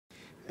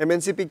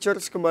MNC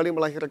Pictures kembali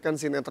melahirkan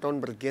sinetron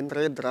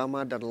bergenre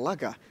drama dan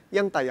laga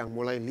yang tayang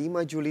mulai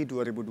 5 Juli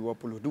 2022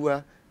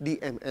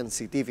 di MNC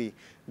TV.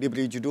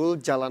 Diberi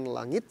judul Jalan,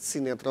 Langit,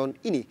 sinetron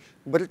ini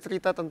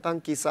bercerita tentang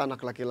kisah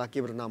anak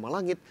laki-laki bernama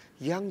Langit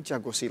yang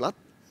jago silat,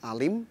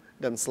 alim,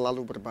 dan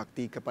selalu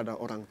berbakti kepada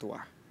orang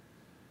tua.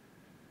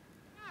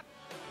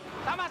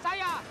 Sama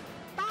saya.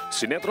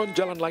 Sinetron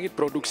Jalan Langit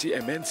produksi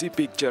MNC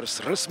Pictures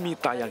resmi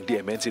tayang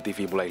di MNC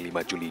TV mulai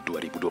 5 Juli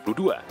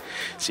 2022.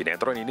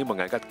 Sinetron ini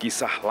mengangkat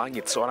kisah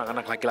Langit, seorang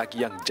anak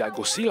laki-laki yang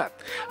jago silat,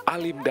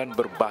 alim dan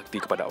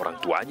berbakti kepada orang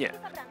tuanya.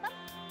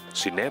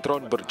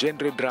 Sinetron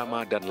bergenre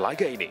drama dan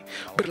laga ini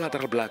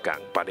berlatar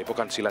belakang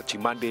padepokan silat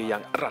Cimande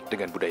yang erat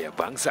dengan budaya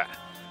bangsa.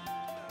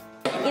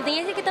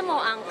 Intinya sih kita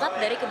mau angkat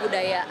dari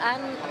kebudayaan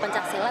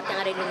pencaksilat yang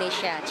ada di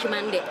Indonesia,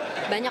 Cimande.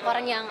 Banyak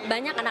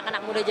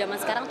anak-anak muda zaman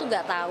sekarang tuh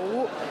nggak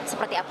tahu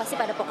seperti apa sih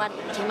padepokan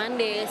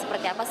Cimande,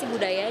 seperti apa sih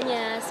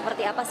budayanya,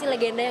 seperti apa sih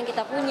legenda yang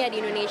kita punya di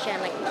Indonesia.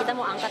 Nah, kita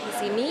mau angkat di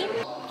sini.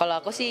 Kalau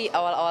aku sih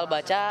awal-awal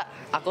baca,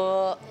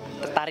 aku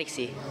tertarik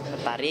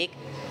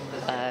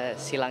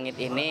si Langit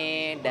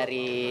ini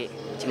dari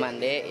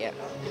Cimande ya.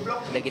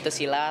 Udah gitu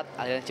silat,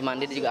 aliran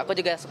Cimande juga. Aku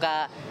juga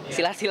suka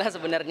silat-silat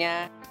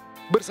sebenarnya.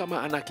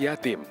 Bersama anak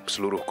yatim,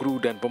 seluruh kru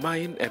dan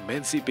pemain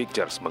MNC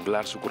Pictures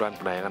menggelar syukuran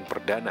penayangan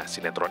perdana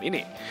sinetron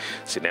ini.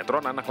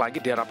 Sinetron Anak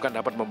Langit diharapkan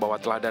dapat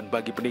membawa teladan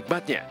bagi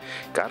penikmatnya,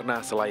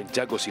 karena selain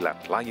jago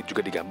silat, Langit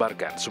juga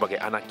digambarkan sebagai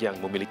anak yang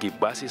memiliki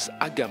basis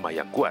agama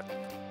yang kuat.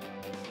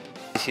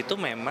 Di situ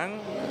memang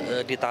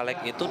di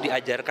Talek itu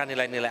diajarkan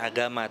nilai-nilai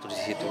agama tuh di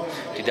situ.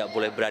 Tidak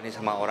boleh berani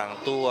sama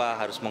orang tua,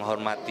 harus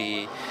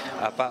menghormati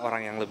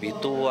orang yang lebih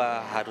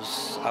tua,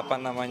 harus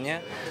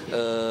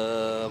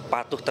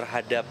patuh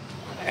terhadap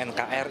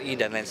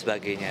NKRI dan lain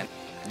sebagainya.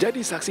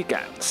 Jadi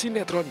saksikan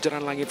sinetron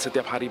Jalan Langit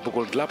setiap hari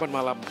pukul 8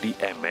 malam di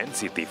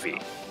MNC TV.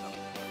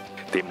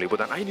 Tim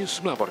Liputan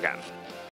iNews melaporkan.